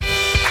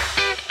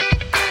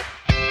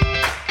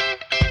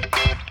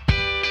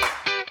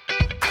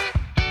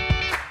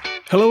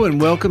Hello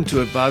and welcome to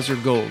Advisor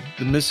Gold,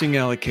 the missing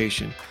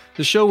allocation,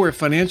 the show where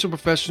financial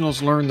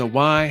professionals learn the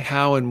why,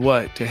 how, and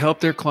what to help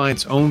their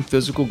clients own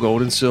physical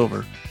gold and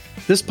silver.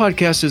 This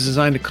podcast is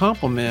designed to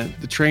complement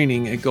the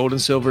training at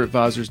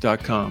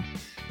goldandsilveradvisors.com.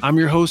 I'm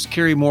your host,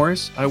 Kerry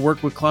Morris. I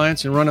work with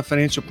clients and run a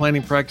financial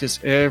planning practice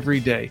every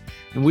day,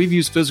 and we've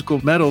used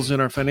physical metals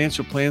in our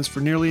financial plans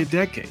for nearly a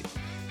decade.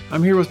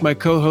 I'm here with my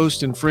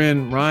co-host and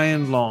friend,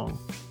 Ryan Long.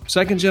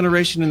 Second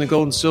generation in the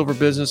gold and silver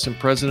business and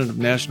president of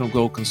National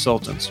Gold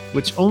Consultants,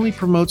 which only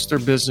promotes their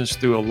business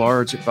through a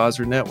large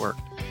advisor network.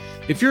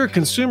 If you're a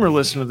consumer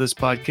listener to this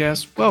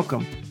podcast,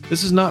 welcome.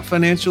 This is not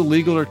financial,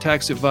 legal, or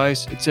tax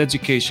advice. It's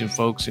education,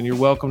 folks, and you're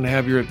welcome to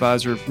have your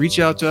advisor reach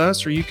out to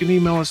us, or you can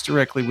email us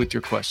directly with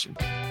your question.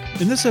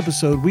 In this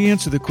episode, we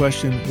answer the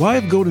question, why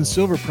have gold and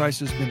silver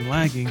prices been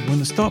lagging when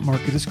the stock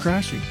market is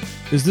crashing?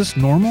 Is this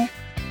normal?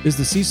 Is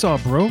the seesaw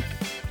broke?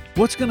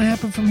 What's going to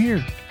happen from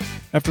here?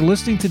 After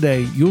listening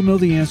today, you'll know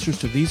the answers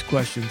to these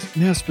questions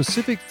and have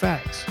specific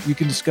facts you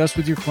can discuss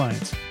with your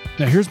clients.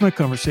 Now, here's my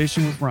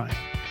conversation with Ryan.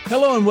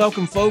 Hello and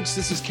welcome, folks.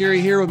 This is Kerry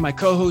here with my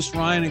co-host,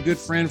 Ryan, a good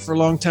friend for a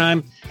long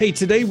time. Hey,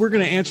 today we're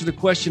going to answer the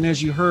question,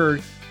 as you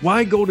heard,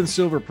 why gold and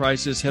silver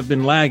prices have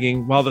been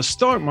lagging while the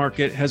stock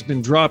market has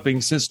been dropping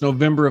since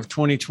November of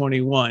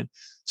 2021.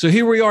 So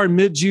here we are in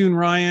mid-June,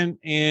 Ryan,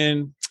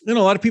 and a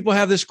lot of people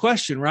have this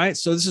question, right?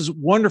 So this is a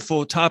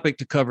wonderful topic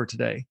to cover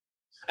today.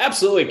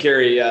 Absolutely,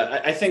 Kerry.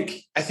 I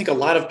think a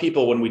lot of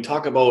people, when we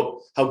talk about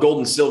how gold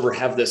and silver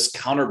have this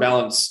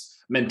counterbalance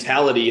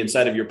mentality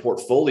inside of your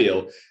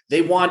portfolio,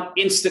 they want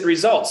instant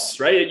results,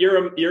 right?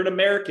 You're an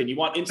American. You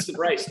want instant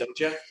rice, don't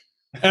you?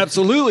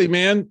 Absolutely,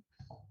 man.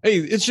 Hey,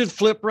 it should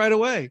flip right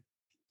away.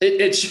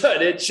 It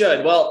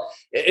should. Well,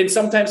 and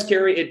sometimes,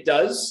 Kerry, it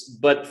does,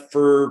 but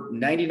for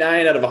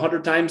 99 out of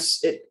 100 times,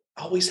 it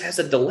always has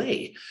a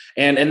delay.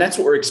 And that's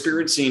what we're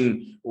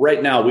experiencing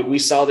right now. We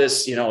saw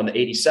this, in the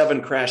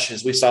 87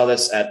 crashes. We saw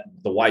this at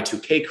the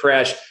Y2K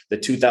crash, the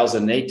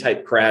 2008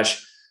 type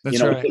crash.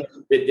 That's right.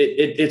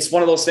 It's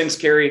one of those things,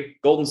 Kerry.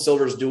 Gold and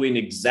silver is doing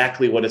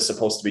exactly what it's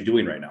supposed to be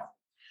doing right now.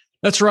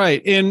 That's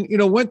right. And,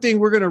 one thing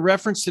we're going to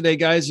reference today,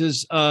 guys,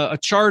 is a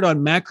chart on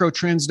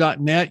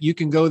macrotrends.net. You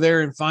can go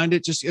there and find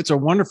it. It's a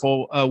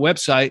wonderful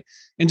website.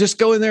 And just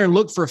go in there and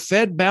look for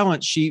Fed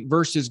balance sheet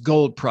versus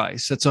gold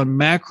price. That's on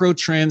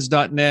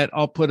macrotrends.net.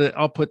 I'll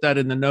put that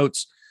in the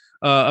notes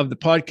of the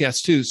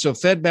podcast too. So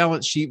Fed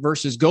balance sheet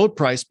versus gold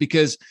price,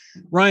 because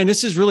Ryan,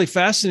 this is really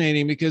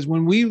fascinating, because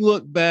when we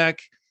look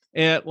back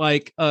at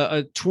like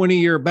a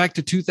 20-year back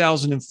to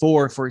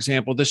 2004, for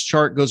example, this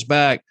chart goes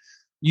back.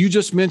 You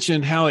just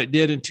mentioned how it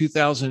did in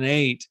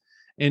 2008.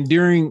 And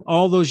during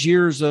all those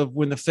years of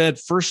when the Fed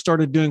first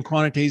started doing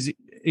quantitative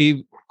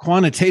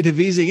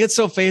easing, it's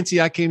so fancy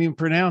I can't even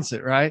pronounce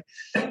it, right?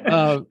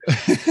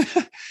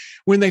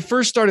 When they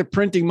first started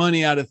printing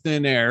money out of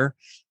thin air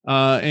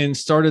and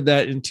started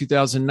that in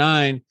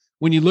 2009,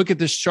 when you look at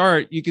this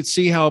chart, you could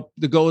see how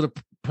the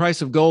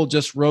price of gold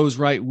just rose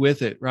right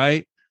with it,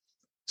 right?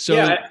 So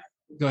yeah,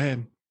 go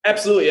ahead.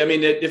 Absolutely. I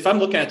mean, if I'm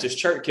looking at this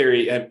chart,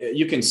 Kerry,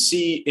 you can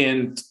see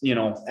in,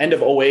 end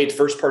of 08,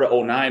 first part of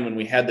 09, when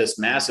we had this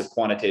massive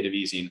quantitative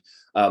easing,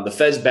 the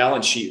Fed's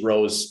balance sheet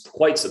rose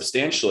quite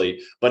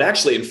substantially. But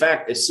actually, in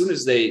fact, as soon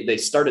as they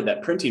started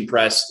that printing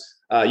press,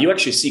 you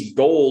actually see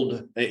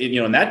gold,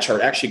 in that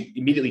chart actually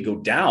immediately go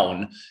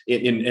down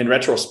in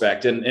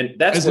retrospect. And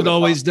that's as it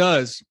always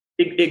does.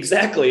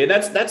 Exactly. And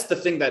that's the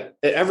thing that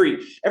every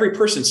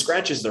person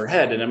scratches their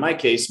head. And in my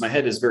case, my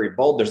head is very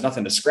bald. There's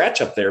nothing to scratch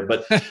up there.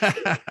 But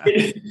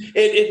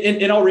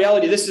in all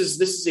reality, this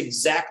is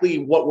exactly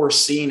what we're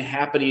seeing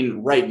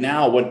happening right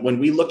now. When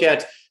we look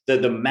at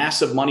the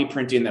massive money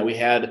printing that we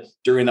had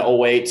during the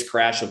 08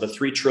 crash of the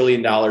 $3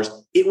 trillion,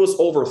 it was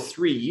over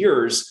 3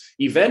 years.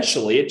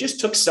 Eventually, it just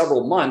took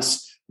several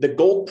months. The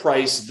gold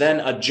price then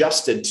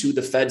adjusted to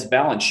the Fed's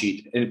balance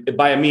sheet. And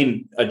by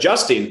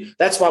adjusting,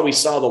 that's why we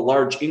saw the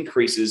large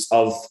increases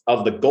of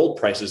the gold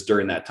prices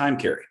during that time,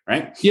 Kerry,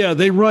 right? Yeah,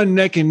 they run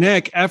neck and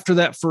neck after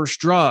that first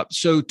drop.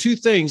 So two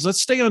things. Let's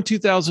stay on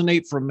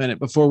 2008 for a minute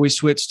before we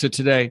switch to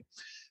today.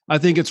 I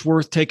think it's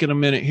worth taking a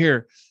minute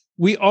here.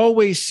 We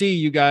always see,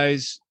 you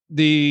guys,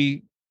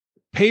 the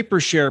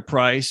paper share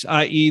price,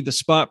 i.e. the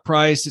spot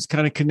price is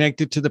kind of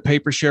connected to the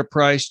paper share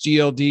price,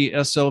 GLD,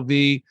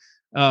 SLV.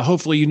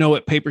 Hopefully, you know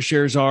what paper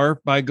shares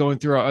are by going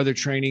through our other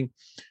training.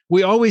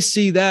 We always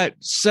see that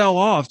sell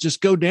off,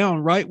 just go down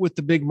right with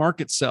the big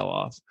market sell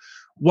off.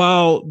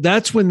 While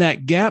that's when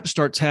that gap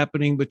starts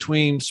happening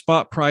between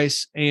spot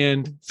price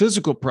and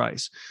physical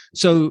price.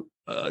 So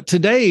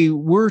today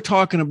we're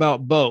talking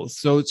about both.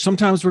 So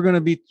sometimes we're going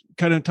to be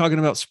kind of talking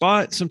about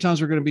spot.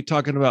 Sometimes we're going to be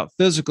talking about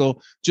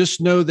physical.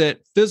 Just know that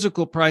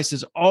physical price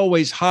is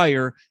always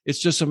higher. It's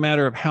just a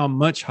matter of how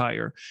much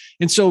higher.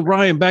 And so,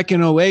 Ryan, back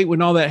in 08,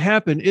 when all that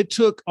happened, it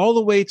took all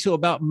the way to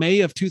about May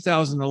of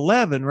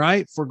 2011,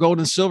 right, for gold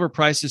and silver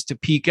prices to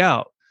peak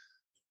out.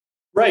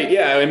 Right.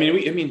 Yeah.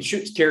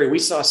 Shoot, Kerry, we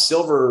saw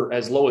silver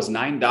as low as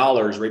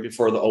 $9 right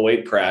before the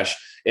 08 crash.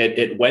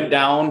 It went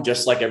down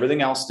just like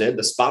everything else did.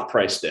 The spot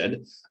price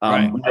did.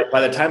 Right.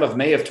 By the time of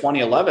May of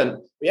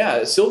 2011,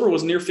 silver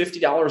was near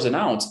 $50 an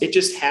ounce. It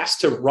just has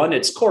to run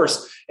its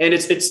course. And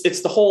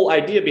it's the whole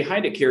idea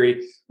behind it,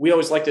 Kerry. We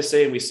always like to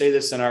say, and we say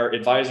this in our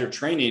advisor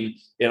training,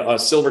 a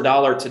silver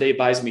dollar today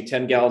buys me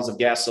 10 gallons of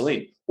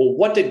gasoline. Well,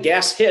 what did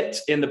gas hit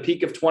in the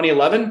peak of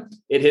 2011?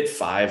 It hit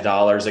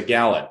 $5 a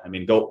gallon. I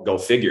mean, go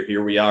figure.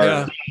 Here we are.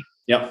 Yeah.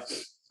 Yep.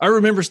 I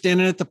remember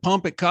standing at the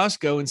pump at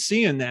Costco and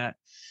seeing that.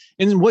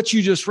 And what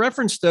you just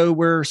referenced, though,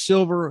 where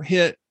silver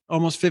hit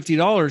almost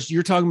 $50,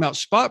 you're talking about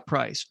spot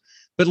price.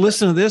 But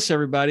listen to this,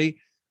 everybody.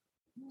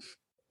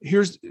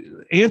 Here's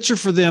answer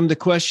for them the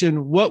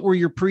question: what were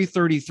your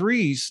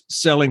pre-33s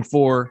selling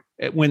for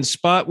when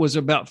spot was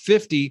about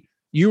 50?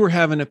 You were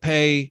having to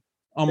pay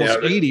almost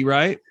 80,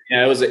 right?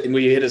 Yeah,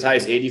 we hit as high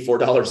as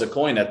 $84 a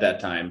coin at that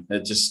time.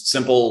 It's just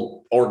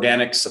simple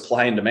organic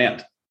supply and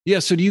demand. Yeah.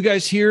 So do you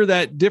guys hear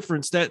that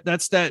difference?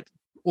 That's that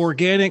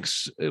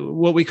organics,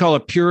 what we call a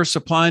pure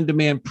supply and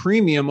demand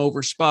premium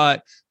over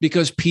spot,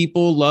 because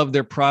people love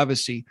their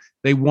privacy.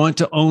 They want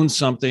to own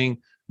something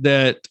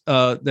that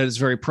is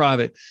very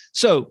private.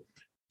 So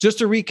just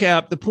to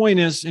recap, the point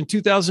is in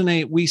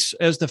 2008,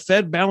 as the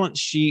Fed balance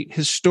sheet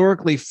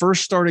historically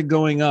first started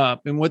going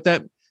up, and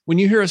when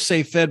you hear us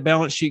say Fed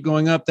balance sheet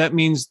going up, that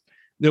means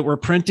that we're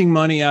printing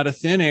money out of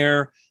thin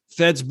air.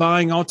 Fed's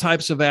buying all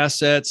types of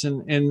assets,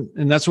 and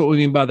that's what we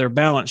mean by their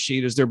balance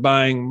sheet. Is they're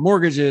buying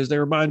mortgages,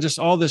 they're buying just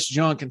all this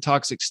junk and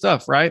toxic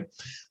stuff, right?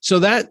 So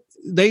that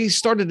they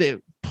started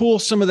to pull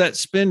some of that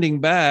spending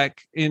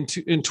back in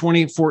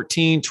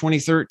 2014,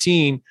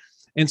 2013.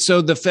 And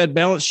so the Fed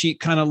balance sheet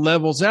kind of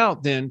levels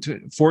out then to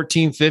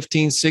 14,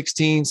 15,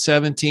 16,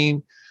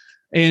 17,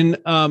 and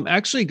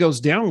actually goes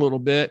down a little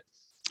bit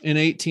in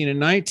 18 and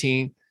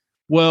 19.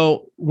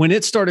 Well, when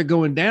it started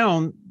going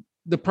down,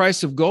 the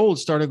price of gold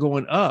started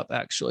going up,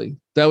 actually.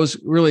 That was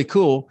really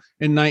cool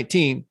in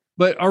 19.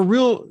 But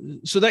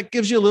so that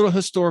gives you a little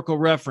historical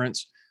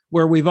reference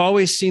where we've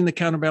always seen the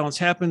counterbalance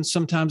happen.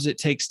 Sometimes it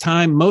takes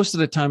time. Most of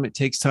the time it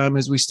takes time,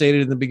 as we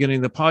stated in the beginning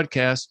of the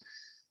podcast.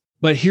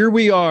 But here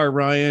we are,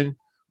 Ryan,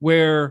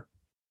 where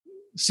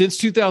since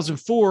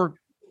 2004,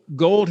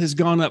 gold has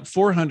gone up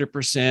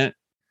 400%,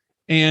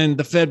 and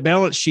the Fed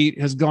balance sheet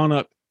has gone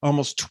up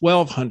almost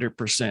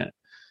 1,200%.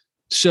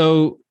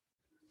 So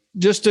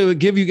just to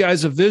give you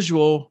guys a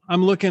visual,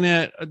 I'm looking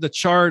at the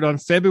chart on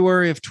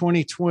February of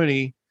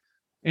 2020,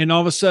 and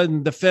all of a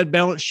sudden the Fed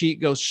balance sheet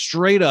goes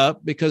straight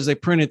up because they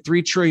printed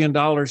 $3 trillion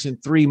in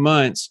 3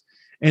 months,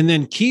 and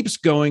then keeps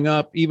going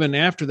up even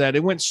after that.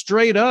 It went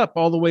straight up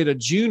all the way to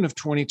June of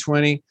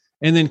 2020,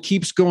 and then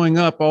keeps going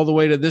up all the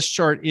way to this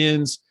chart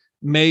ends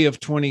May of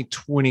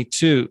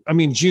 2022. I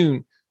mean,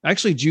 June of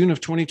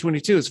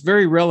 2022. It's a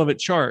very relevant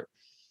chart.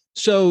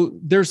 So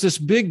there's this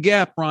big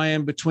gap,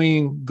 Ryan,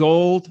 between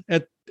gold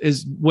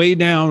is way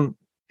down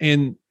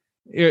and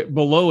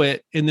below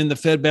it, and then the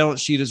Fed balance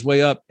sheet is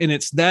way up. And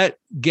it's that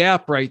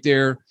gap right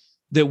there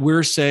that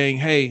we're saying,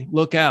 hey,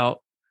 look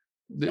out.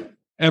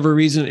 Every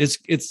reason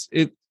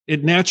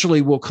it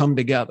naturally will come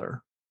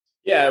together.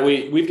 Yeah,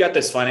 we've got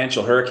this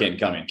financial hurricane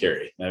coming,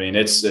 Kerry. I mean,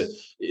 it's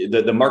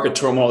the market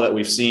turmoil that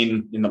we've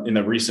seen in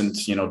the recent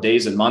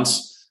days and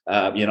months.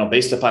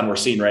 Based upon what we're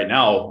seeing right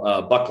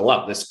now, buckle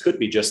up. This could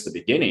be just the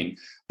beginning.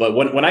 But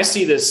when I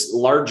see this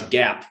large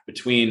gap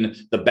between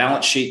the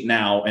balance sheet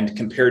now and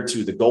compared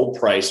to the gold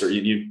price, or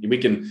we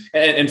can,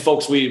 and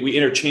folks, we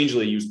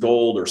interchangeably use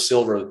gold or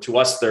silver. To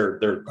us,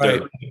 they're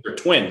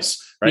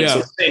twins, right? Yeah.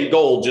 So same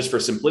gold, just for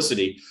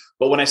simplicity.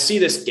 But when I see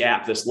this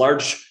gap, this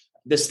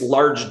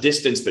large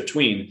distance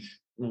between,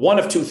 one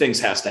of two things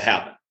has to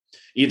happen.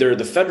 Either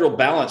the federal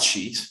balance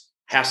sheet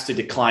has to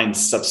decline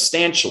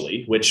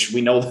substantially, which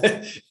we know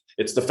that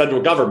it's the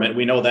federal government.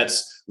 We know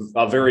that's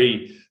a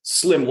very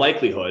slim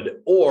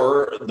likelihood,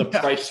 or the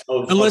price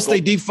of unless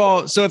they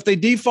default. So if they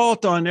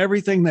default on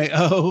everything they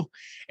owe,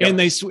 and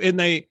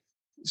they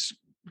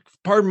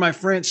pardon my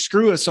French,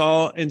 screw us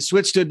all and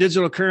switch to a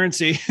digital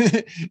currency,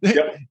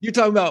 you're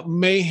talking about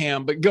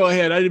mayhem. But go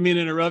ahead. I didn't mean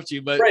to interrupt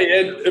you, but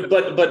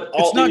but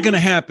it's not going to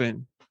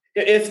happen.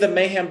 If the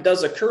mayhem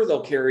does occur, though,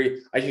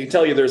 Kerry, I can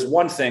tell you there's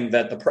one thing,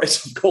 that the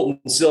price of gold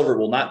and silver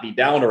will not be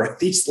down or at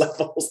these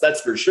levels.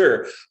 That's for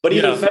sure. But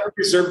either the Federal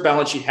Reserve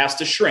balance sheet has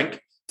to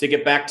shrink to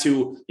get back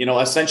to,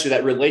 essentially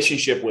that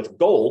relationship with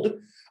gold,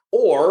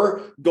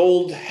 or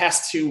gold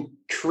has to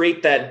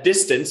create that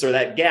distance or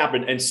that gap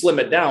and slim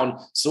it down.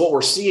 So what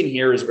we're seeing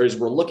here is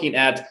we're looking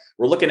at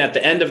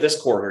the end of this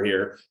quarter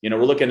here.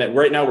 We're looking at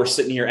right now, we're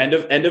sitting here end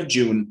of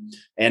June,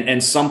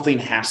 and something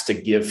has to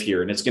give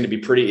here. And it's going to be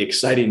pretty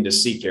exciting to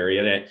see, Kerry.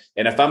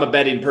 And if I'm a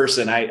betting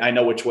person, I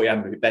know which way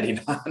I'm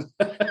betting on.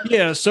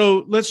 Yeah.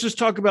 So let's just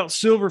talk about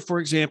silver, for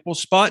example.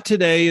 Spot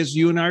today, as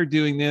you and I are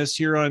doing this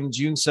here on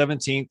June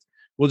 17th,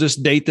 we'll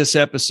just date this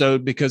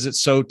episode because it's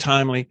so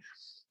timely.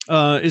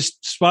 Is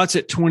spots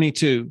at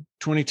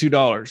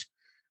 $22.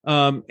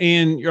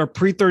 And our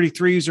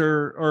pre-33s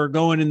are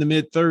going in the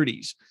mid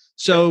 30s.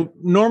 So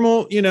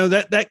normal,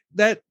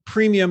 that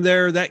premium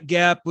there, that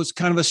gap was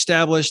kind of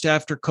established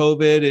after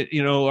COVID.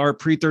 Our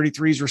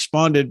pre-33s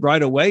responded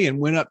right away and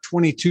went up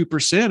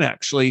 22%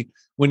 actually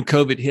when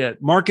COVID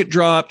hit. Market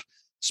dropped,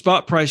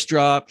 spot price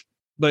dropped,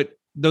 but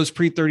those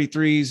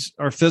pre-33s,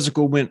 our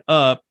physical went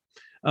up,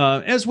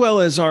 as well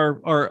as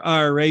our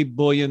IRA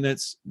bullion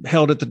that's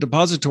held at the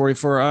depository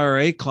for our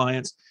IRA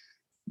clients.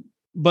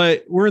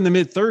 But we're in the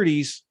mid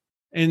 30s,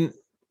 and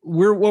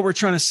what we're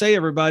trying to say,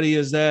 everybody,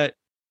 is that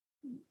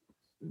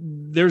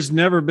there's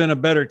never been a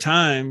better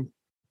time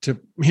to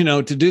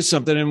do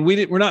something. And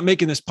we're not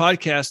making this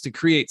podcast to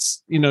create,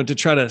 to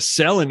try to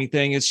sell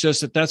anything. It's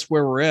just that's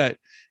where we're at.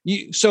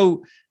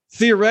 So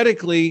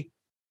theoretically,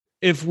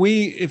 if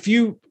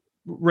you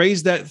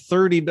raise that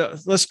 30,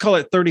 let's call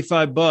it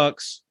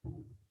 $35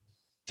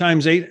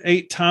 times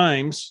eight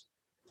times,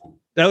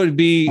 that would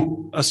be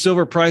a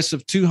silver price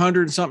of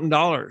 $200 something.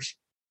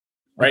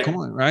 Right.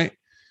 Coin, right.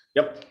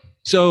 Yep.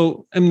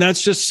 So, and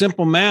that's just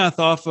simple math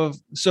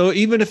so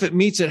even if it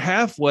meets it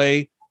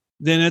halfway,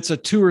 then it's a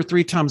 2 or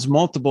 3 times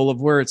multiple of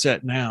where it's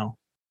at now.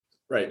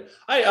 Right.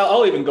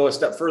 I'll even go a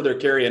step further,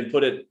 Kerry, and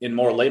put it in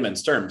more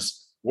layman's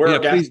terms.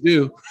 Please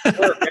do.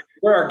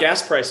 where are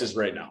gas prices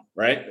right now?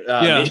 Right.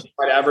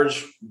 Nationwide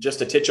average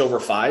just a titch over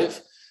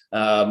 5.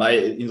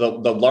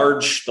 The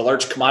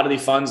large commodity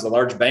funds, the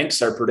large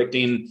banks are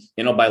predicting,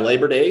 by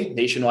Labor Day,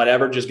 nationwide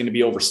average is going to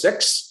be over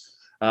 6.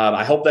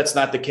 I hope that's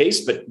not the case,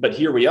 but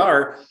here we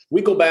are.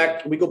 We go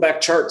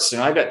back charts,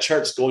 and I've got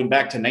charts going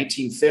back to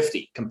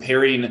 1950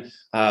 comparing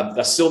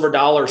a silver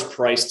dollar's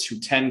price to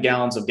 10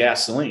 gallons of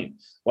gasoline.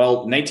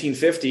 Well,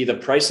 1950, the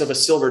price of a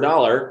silver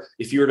dollar,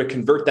 if you were to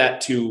convert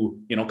that to,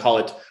 call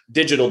it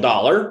digital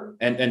dollar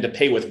and to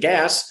pay with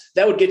gas,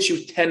 that would get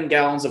you 10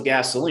 gallons of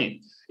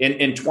gasoline.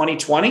 In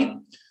 2020,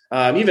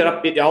 even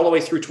up all the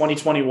way through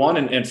 2021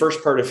 and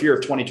first part of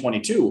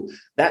 2022,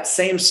 that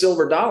same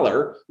silver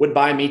dollar would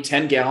buy me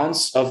 10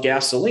 gallons of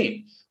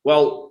gasoline.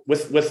 Well,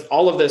 with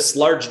all of this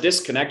large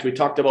disconnect, we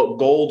talked about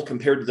gold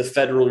compared to the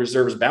Federal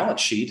Reserve's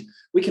balance sheet.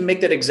 We can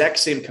make that exact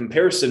same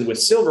comparison with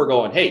silver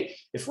going, hey,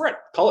 if we're at,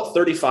 call it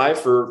 35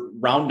 for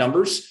round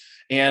numbers,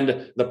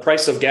 and the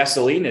price of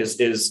gasoline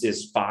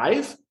is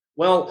 5,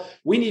 well,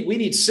 we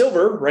need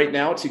silver right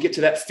now to get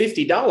to that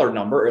 $50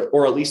 number,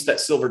 or at least that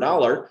silver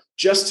dollar,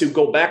 just to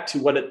go back to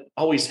what it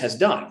always has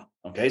done.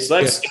 Okay,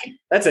 so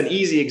that's an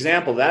easy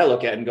example that I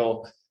look at and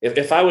go,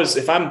 if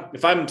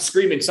I'm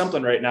screaming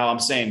something right now, I'm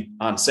saying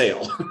on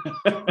sale.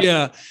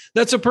 Yeah,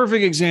 that's a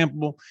perfect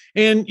example.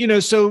 And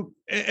so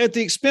at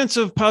the expense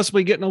of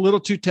possibly getting a little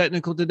too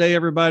technical today,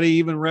 everybody,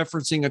 even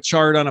referencing a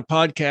chart on a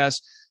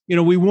podcast,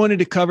 we wanted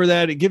to cover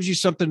that. It gives you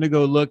something to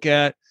go look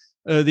at.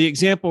 The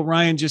example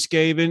Ryan just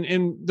gave.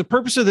 And the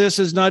purpose of this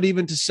is not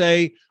even to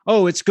say,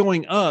 oh, it's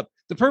going up.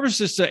 The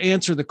purpose is to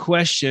answer the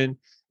question,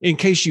 in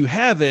case you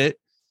have it,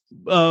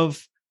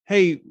 of,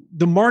 hey,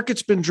 the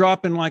market's been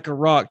dropping like a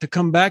rock. To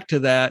come back to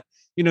that,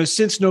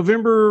 since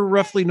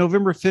roughly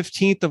November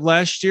 15th of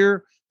last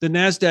year, the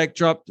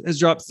NASDAQ has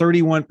dropped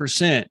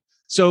 31%.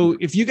 So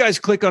if you guys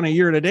click on a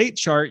year-to-date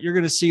chart, you're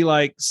going to see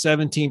like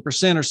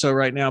 17% or so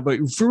right now. But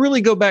if you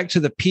really go back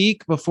to the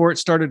peak before it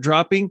started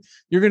dropping,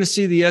 you're going to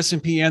see the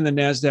S&P and the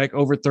NASDAQ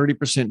over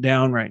 30%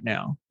 down right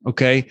now.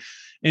 Okay.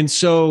 And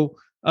so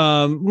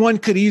one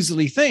could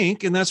easily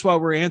think, and that's why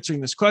we're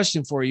answering this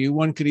question for you,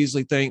 one could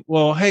easily think,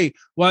 well, hey,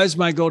 why is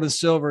my gold and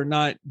silver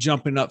not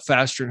jumping up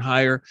faster and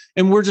higher?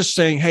 And we're just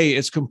saying, hey,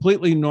 it's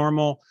completely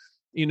normal.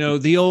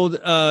 The old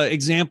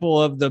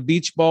example of the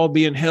beach ball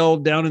being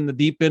held down in the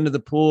deep end of the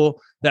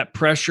pool, that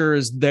pressure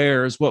is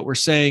there, is what we're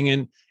saying.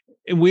 And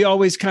we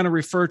always kind of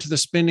refer to the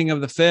spending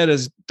of the Fed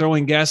as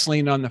throwing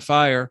gasoline on the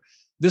fire.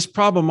 This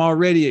problem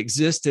already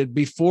existed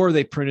before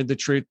they printed the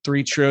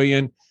 $3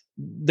 trillion.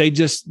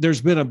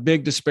 There's been a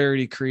big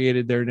disparity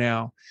created there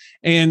now.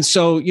 And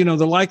so,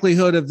 the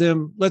likelihood of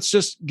them, let's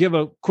just give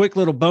a quick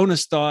little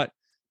bonus thought,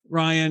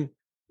 Ryan,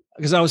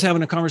 because I was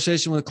having a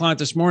conversation with a client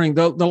this morning,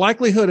 the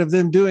likelihood of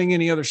them doing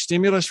any other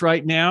stimulus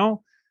right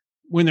now,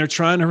 when they're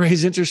trying to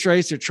raise interest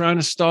rates, they're trying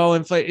to stall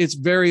inflation, it's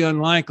very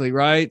unlikely,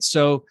 right?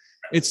 So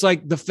it's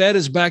like the Fed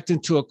is backed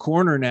into a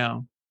corner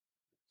now.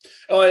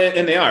 Oh,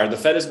 and they are. The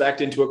Fed is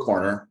backed into a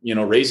corner,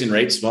 raising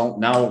rates. Well,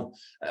 now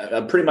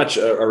pretty much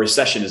a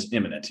recession is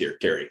imminent here,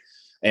 Kerry.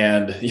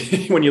 And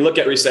when you look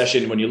at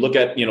recession, when you look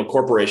at,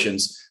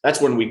 corporations, that's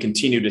when we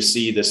continue to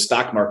see the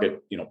stock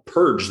market,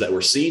 purge that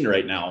we're seeing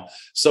right now.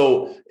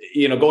 So,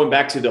 going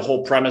back to the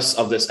whole premise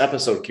of this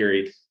episode,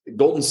 Kerry,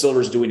 gold and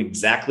silver is doing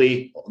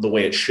exactly the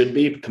way it should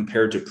be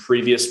compared to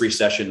previous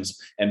recessions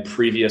and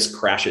previous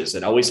crashes.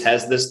 It always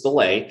has this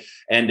delay.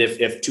 And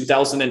if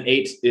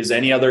 2008 is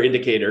any other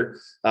indicator,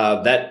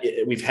 that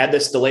we've had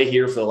this delay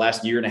here for the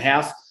last year and a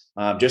half,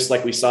 just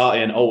like we saw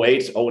in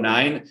 08,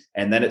 09,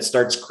 and then it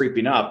starts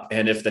creeping up.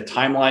 And if the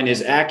timeline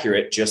is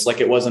accurate, just like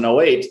it was in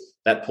 08,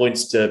 that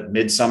points to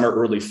midsummer,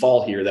 early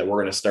fall here, that we're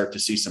going to start to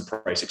see some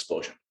price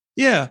explosion.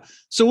 Yeah.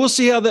 So we'll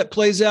see how that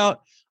plays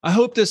out. I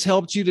hope this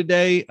helped you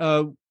today.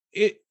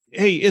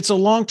 It's a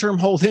long-term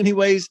hold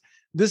anyways.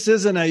 this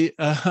isn't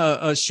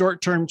a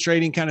short-term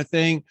trading kind of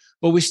thing,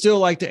 but we still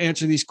like to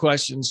answer these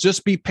questions.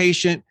 Just be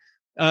patient.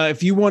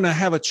 If you want to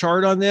have a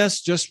chart on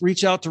this, just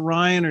reach out to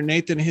Ryan or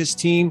Nathan and his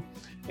team.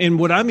 And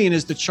what I mean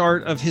is the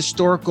chart of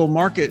historical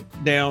market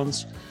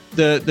downs,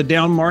 the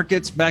down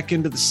markets back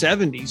into the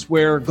 70s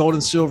where gold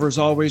and silver has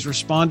always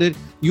responded.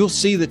 You'll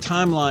see the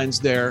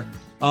timelines there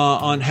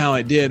on how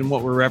it did and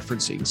what we're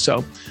referencing.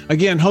 So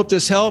again, hope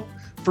this helped.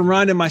 From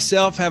Ryan and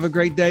myself, have a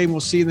great day, and we'll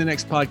see you in the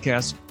next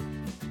podcast.